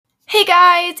Hey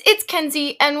guys, it's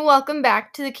Kenzie, and welcome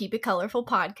back to the Keep It Colorful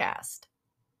podcast.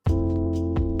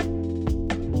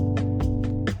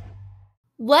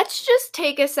 Let's just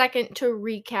take a second to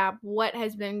recap what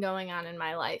has been going on in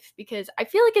my life because I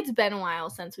feel like it's been a while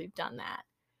since we've done that.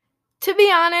 To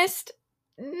be honest,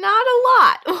 not a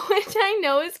lot, which I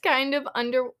know is kind of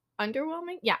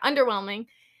underwhelming. Yeah, underwhelming.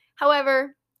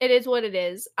 However, it is what it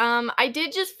is. I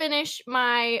did just finish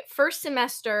my first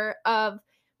semester of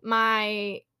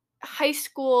my high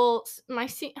school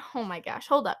oh my gosh,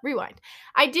 hold up, rewind.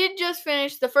 I did just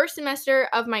finish the first semester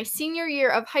of my senior year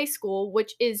of high school,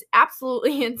 which is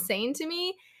absolutely insane to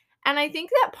me. And I think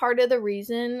that part of the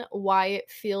reason why it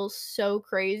feels so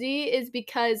crazy is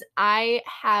because I'm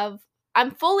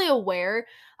fully aware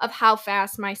of how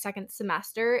fast my second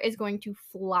semester is going to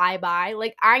fly by.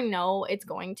 Like, I know it's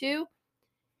going to.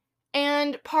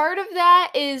 And part of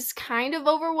that is kind of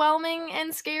overwhelming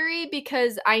and scary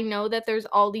because I know that there's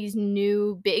all these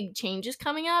new big changes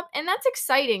coming up, and that's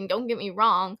exciting, don't get me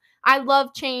wrong. I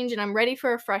love change and I'm ready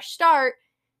for a fresh start,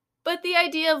 but the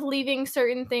idea of leaving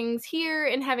certain things here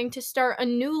and having to start a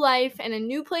new life and a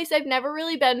new place I've never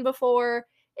really been before,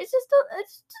 it's just a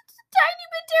tiny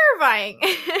bit terrifying.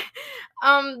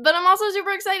 But I'm also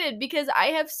super excited because I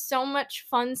have so much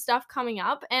fun stuff coming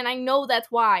up, and I know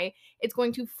that's why it's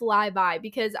going to fly by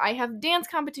because I have dance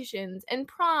competitions and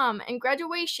prom and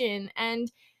graduation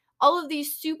and all of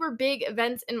these super big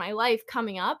events in my life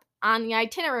coming up on the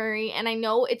itinerary, and I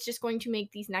know it's just going to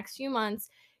make these next few months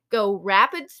go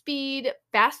rapid speed,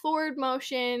 fast forward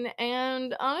motion,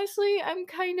 and honestly, I'm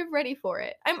kind of ready for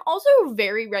it. I'm also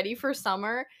very ready for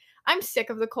summer. I'm sick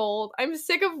of the cold, I'm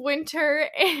sick of winter,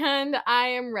 and I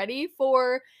am ready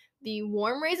for the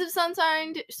warm rays of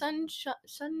sunshine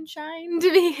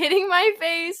to be hitting my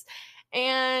face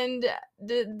and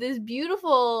this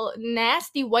beautiful,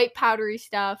 nasty white powdery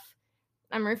stuff.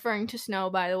 I'm referring to snow,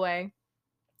 by the way,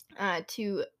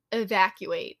 to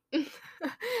evacuate.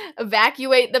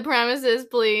 Evacuate the premises,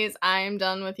 please. I am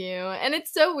done with you. And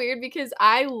it's so weird because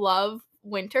I love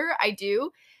winter. I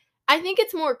do. I think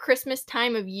it's more Christmas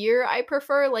time of year I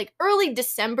prefer. Like early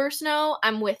December snow,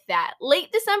 I'm with that. Late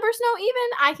December snow, even,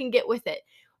 I can get with it.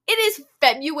 It is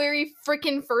February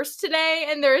freaking 1st today,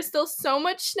 and there is still so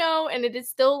much snow, and it is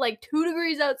still like 2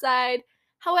 degrees outside.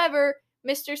 However,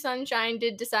 Mr. Sunshine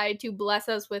did decide to bless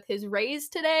us with his rays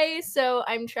today, so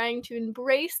I'm trying to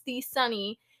embrace the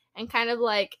sunny and kind of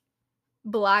like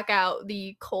block out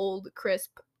the cold,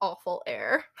 crisp, awful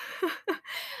air.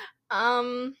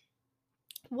 um,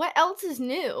 what else is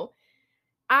new?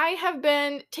 I have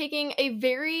been taking a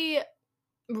very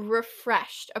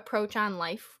refreshed approach on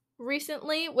life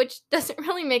recently, which doesn't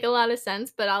really make a lot of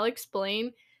sense, but I'll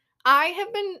explain. I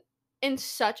have been in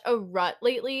such a rut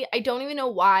lately. I don't even know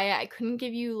why. I couldn't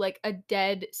give you like a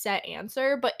dead set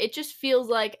answer, but it just feels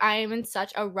like I am in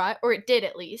such a rut, or it did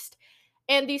at least.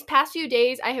 And these past few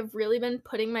days, I have really been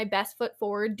putting my best foot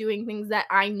forward, doing things that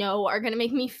I know are going to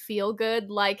make me feel good,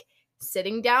 like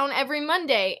sitting down every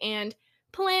Monday and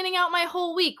planning out my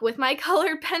whole week with my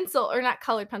colored pencil, or not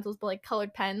colored pencils, but like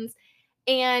colored pens.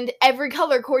 And every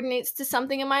color coordinates to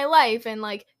something in my life, and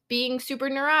like being super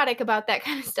neurotic about that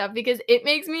kind of stuff because it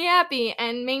makes me happy,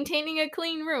 and maintaining a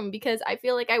clean room because I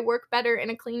feel like I work better in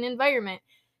a clean environment.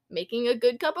 Making a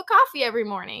good cup of coffee every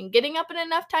morning, getting up in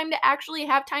enough time to actually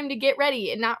have time to get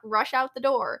ready and not rush out the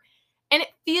door. And it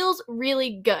feels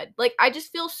really good. Like, I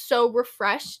just feel so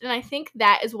refreshed, and I think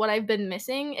that is what I've been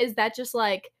missing, is that just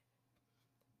like,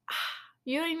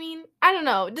 you know what I mean? I don't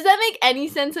know. Does that make any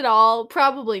sense at all?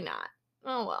 Probably not.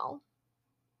 Oh well.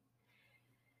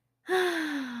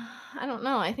 I don't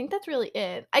know. I think that's really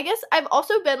it. I guess I've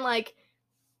also been like,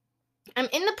 I'm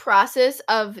in the process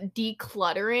of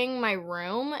decluttering my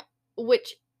room,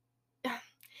 which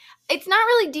it's not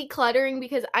really decluttering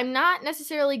because I'm not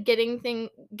necessarily getting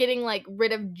like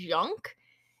rid of junk.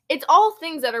 It's all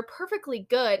things that are perfectly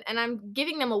good, and I'm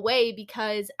giving them away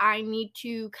because I need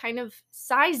to kind of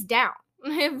size down,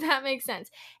 if that makes sense.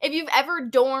 If you've ever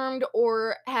dormed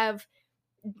or have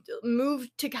moved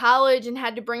to college and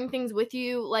had to bring things with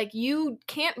you, like, you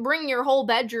can't bring your whole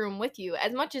bedroom with you.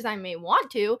 As much as I may want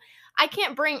to, I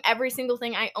can't bring every single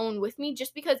thing I own with me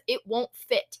just because it won't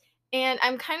fit. And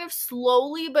I'm kind of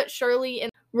slowly but surely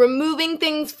removing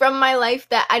things from my life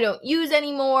that I don't use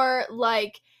anymore.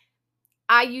 Like,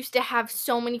 I used to have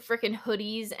so many freaking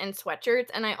hoodies and sweatshirts,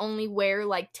 and I only wear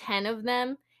like 10 of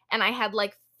them, and I had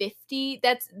like 50.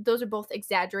 Those are both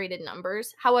exaggerated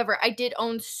numbers. However, I did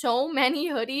own so many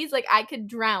hoodies, like I could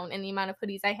drown in the amount of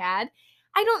hoodies I had.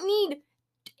 I don't need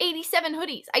 87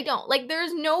 hoodies. I don't. Like,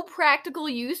 there's no practical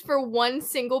use for one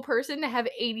single person to have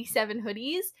 87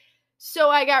 hoodies.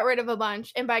 So I got rid of a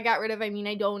bunch, and by got rid of, I mean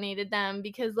I donated them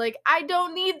because, like, I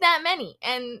don't need that many,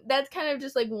 and that's kind of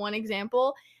just, like, one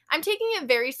example. I'm taking it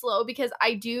very slow because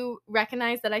I do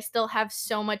recognize that I still have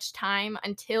so much time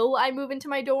until I move into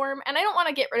my dorm, and I don't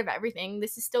wanna get rid of everything.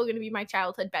 This is still gonna be my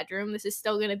childhood bedroom. This is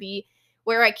still gonna be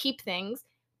where I keep things,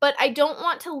 but I don't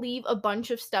want to leave a bunch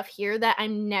of stuff here that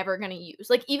I'm never gonna use.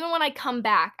 Like, even when I come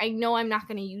back, I know I'm not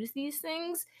gonna use these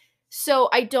things, so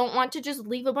I don't want to just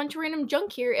leave a bunch of random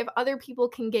junk here if other people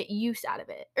can get use out of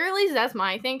it. Or at least that's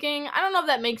my thinking. I don't know if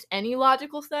that makes any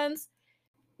logical sense.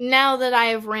 Now that I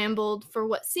have rambled for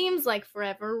what seems like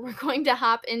forever, we're going to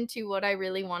hop into what I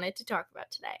really wanted to talk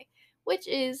about today, which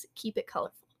is Keep It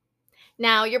Colorful.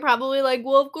 Now, you're probably like,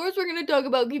 well, of course we're going to talk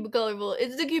about Keep It Colorful.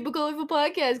 It's the Keep It Colorful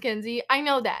podcast, Kenzie. I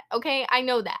know that, okay? I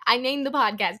know that. I named the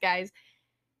podcast, guys.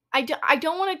 I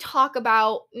don't want to talk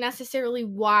about necessarily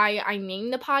why I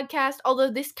named the podcast, although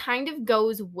this kind of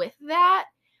goes with that.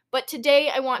 But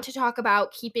today I want to talk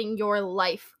about keeping your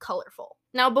life colorful.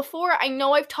 Now, before, I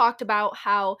know I've talked about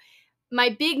how my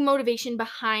big motivation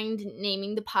behind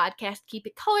naming the podcast Keep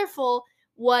It Colorful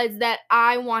was that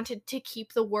I wanted to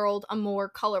keep the world a more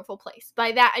colorful place.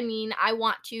 By that, I mean I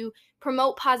want to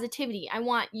promote positivity. I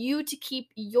want you to keep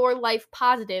your life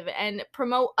positive and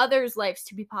promote others' lives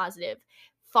to be positive.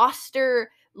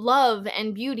 Foster love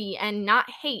and beauty and not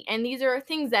hate. And these are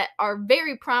things that are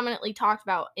very prominently talked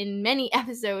about in many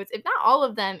episodes, if not all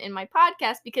of them, in my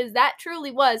podcast, because that truly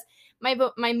was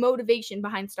my motivation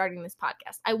behind starting this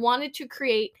podcast. I wanted to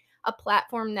create a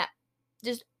platform that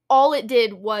just all it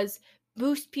did was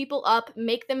boost people up,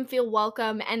 make them feel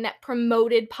welcome, and that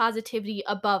promoted positivity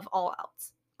above all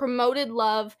else. Promoted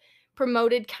love,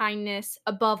 promoted kindness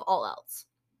above all else.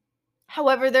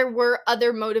 However, there were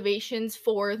other motivations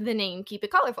for the name Keep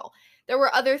It Colorful. There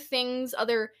were other things,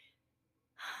 other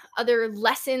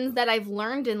lessons that I've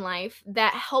learned in life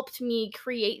that helped me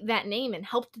create that name and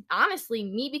helped, honestly,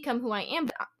 me become who I am.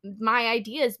 My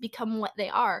ideas become what they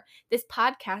are. This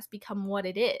podcast become what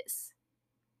it is.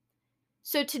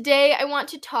 So today I want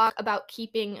to talk about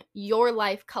keeping your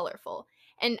life colorful.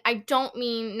 And I don't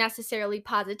mean necessarily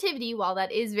positivity, while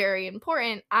that is very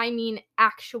important. I mean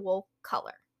actual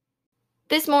color.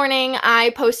 This morning,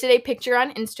 I posted a picture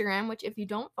on Instagram, which if you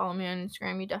don't follow me on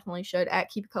Instagram, you definitely should, at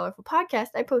Keep It Colorful Podcast.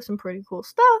 I post some pretty cool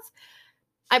stuff.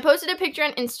 I posted a picture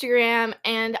on Instagram,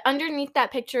 and underneath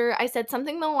that picture, I said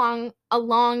something along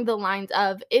the lines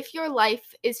of, if your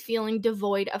life is feeling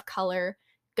devoid of color,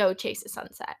 go chase a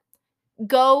sunset.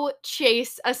 Go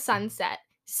chase a sunset.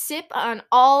 Sip on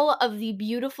all of the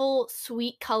beautiful,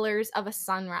 sweet colors of a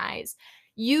sunrise.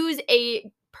 Use a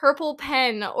purple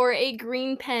pen or a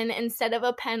green pen instead of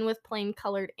a pen with plain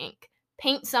colored ink.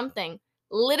 Paint something.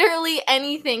 Literally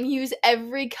anything. Use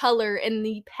every color in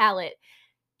the palette.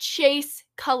 Chase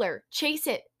color. Chase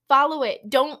it. Follow it.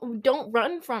 Don't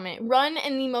run from it. Run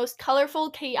in the most colorful,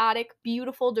 chaotic,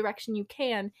 beautiful direction you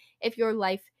can if your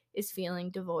life is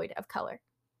feeling devoid of color.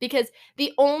 Because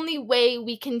the only way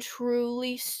we can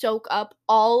truly soak up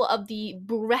all of the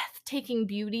breathtaking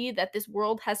beauty that this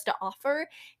world has to offer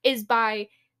is by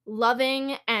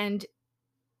loving and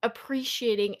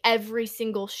appreciating every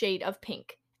single shade of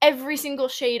pink, every single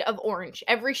shade of orange,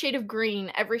 every shade of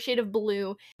green, every shade of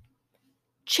blue.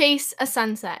 Chase a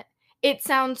sunset. It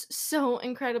sounds so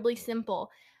incredibly simple.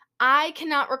 I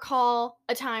cannot recall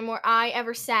a time where I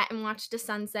ever sat and watched a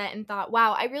sunset and thought,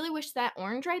 wow, I really wish that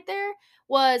orange right there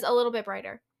was a little bit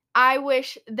brighter. I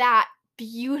wish that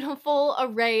beautiful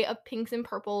array of pinks and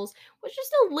purples was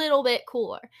just a little bit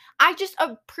cooler. I just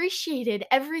appreciated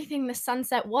everything the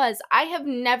sunset was. I have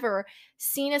never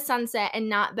seen a sunset and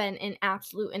not been in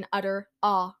absolute and utter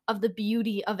awe of the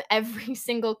beauty of every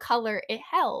single color it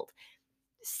held.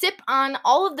 Sip on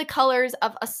all of the colors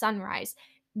of a sunrise.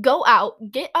 Go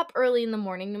out, get up early in the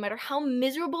morning, no matter how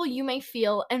miserable you may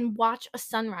feel, and watch a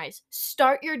sunrise.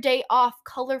 Start your day off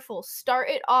colorful. Start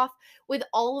it off with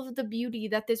all of the beauty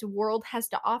that this world has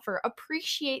to offer.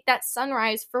 Appreciate that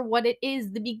sunrise for what it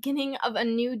is, the beginning of a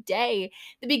new day,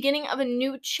 the beginning of a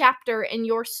new chapter in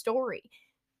your story.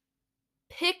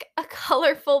 Pick a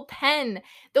colorful pen.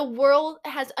 The world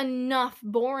has enough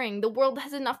boring. The world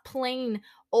has enough plain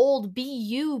old. Be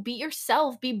you, be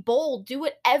yourself, be bold, do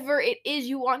whatever it is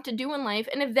you want to do in life.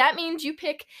 And if that means you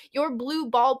pick your blue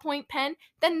ballpoint pen,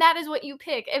 then that is what you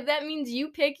pick. If that means you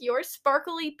pick your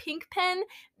sparkly pink pen,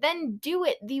 then do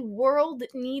it. The world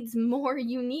needs more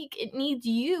unique. It needs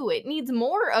you. It needs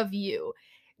more of you.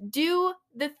 Do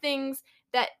the things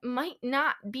that might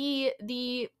not be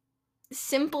the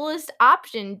simplest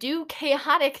option. Do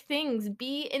chaotic things,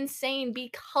 be insane, be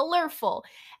colorful.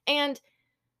 And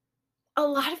a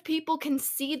lot of people can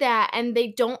see that and they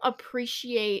don't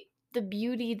appreciate the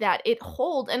beauty that it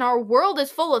holds. And our world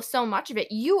is full of so much of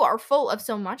it. You are full of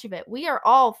so much of it. We are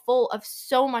all full of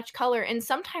so much color. And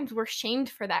sometimes we're shamed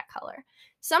for that color.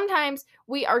 Sometimes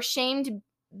we are shamed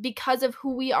because of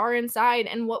who we are inside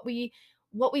and what we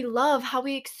love, how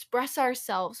we express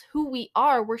ourselves, who we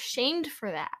are. We're shamed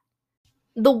for that.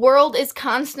 The world is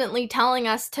constantly telling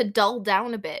us to dull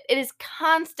down a bit. It is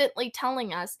constantly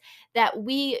telling us that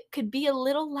we could be a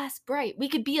little less bright. We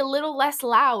could be a little less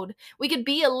loud. We could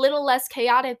be a little less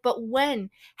chaotic. But when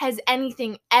has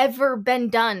anything ever been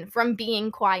done from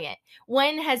being quiet?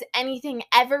 When has anything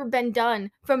ever been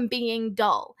done from being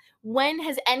dull? When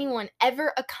has anyone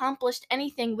ever accomplished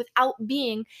anything without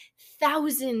being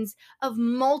thousands of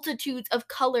multitudes of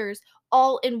colors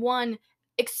all in one,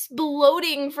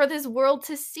 exploding for this world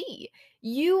to see?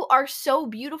 You are so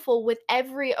beautiful with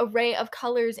every array of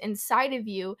colors inside of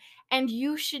you, and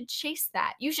you should chase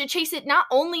that. You should chase it not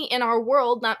only in our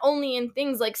world, not only in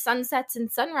things like sunsets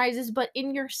and sunrises, but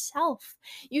in yourself.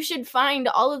 You should find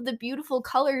all of the beautiful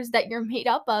colors that you're made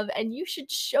up of, and you should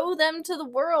show them to the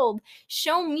world.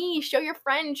 Show me, show your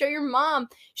friend, show your mom,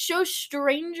 show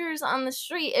strangers on the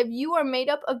street. If you are made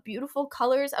up of beautiful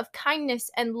colors of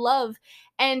kindness and love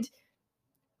and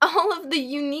all of the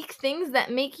unique things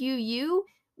that make you you,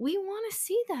 we want to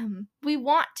see them. We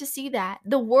want to see that.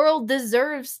 The world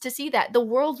deserves to see that. The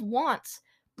world wants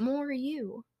more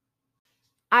you.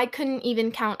 I couldn't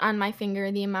even count on my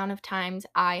finger the amount of times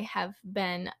I have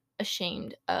been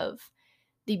ashamed of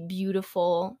the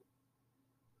beautiful,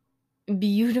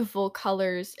 beautiful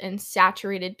colors and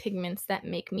saturated pigments that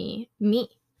make me me.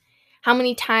 How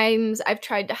many times I've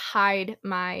tried to hide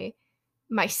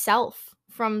myself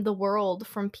from the world,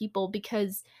 from people,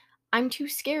 because I'm too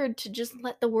scared to just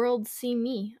let the world see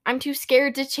me. I'm too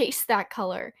scared to chase that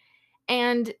color.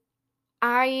 And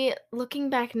I, looking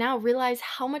back now, realize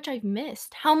how much I've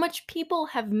missed, how much people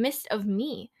have missed of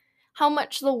me, how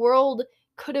much the world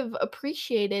could have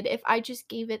appreciated if I just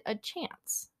gave it a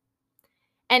chance.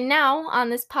 And now on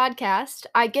this podcast,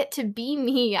 I get to be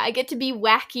me. I get to be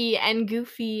wacky and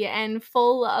goofy and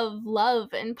full of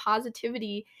love and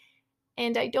positivity,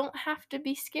 and I don't have to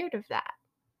be scared of that.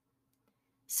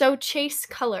 So chase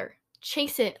color.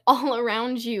 Chase it all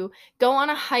around you. Go on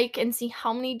a hike and see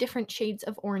how many different shades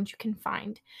of orange you can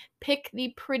find. Pick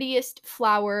the prettiest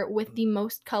flower with the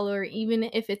most color, even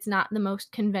if it's not the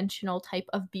most conventional type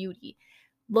of beauty.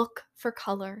 Look for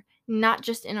color, not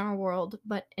just in our world,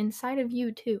 but inside of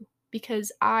you too,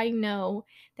 because I know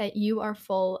that you are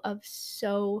full of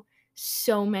so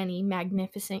many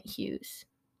magnificent hues.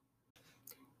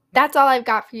 That's all I've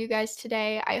got for you guys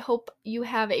today. I hope you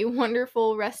have a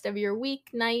wonderful rest of your week,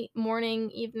 night,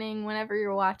 morning, evening, whenever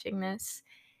you're watching this.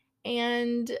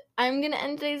 And I'm going to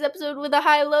end today's episode with a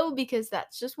high-low because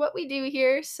that's just what we do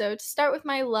here. So to start with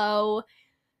my low,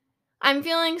 I'm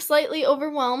feeling slightly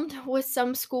overwhelmed with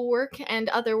some schoolwork and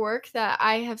other work that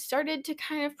I have started to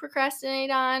kind of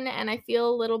procrastinate on, and I feel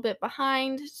a little bit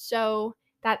behind, so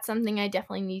that's something I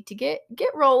definitely need to get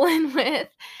rolling with.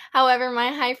 However,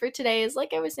 my high for today is,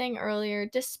 like I was saying earlier,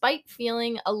 despite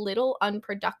feeling a little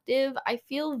unproductive, I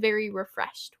feel very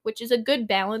refreshed, which is a good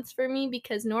balance for me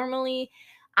because normally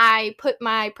I put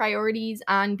my priorities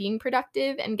on being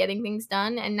productive and getting things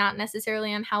done and not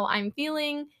necessarily on how I'm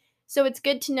feeling. So it's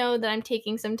good to know that I'm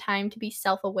taking some time to be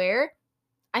self-aware.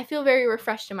 I feel very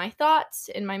refreshed in my thoughts,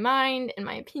 in my mind, in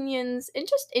my opinions, and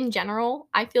just in general.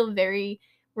 I feel very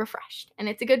refreshed, and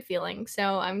it's a good feeling.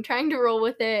 So I'm trying to roll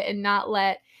with it and not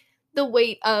let the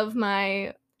weight of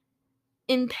my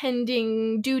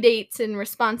impending due dates and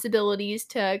responsibilities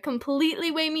to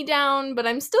completely weigh me down, but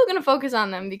I'm still going to focus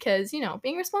on them because,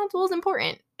 being responsible is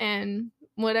important and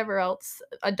whatever else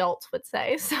adults would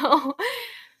say. So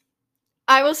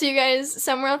I will see you guys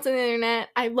somewhere else on the internet.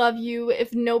 I love you.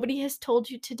 If nobody has told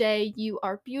you today, you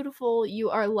are beautiful, you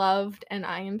are loved, and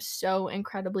I am so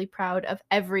incredibly proud of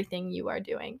everything you are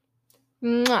doing.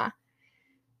 Mwah.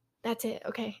 That's it.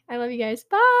 Okay. I love you guys.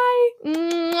 Bye.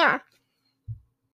 Mwah.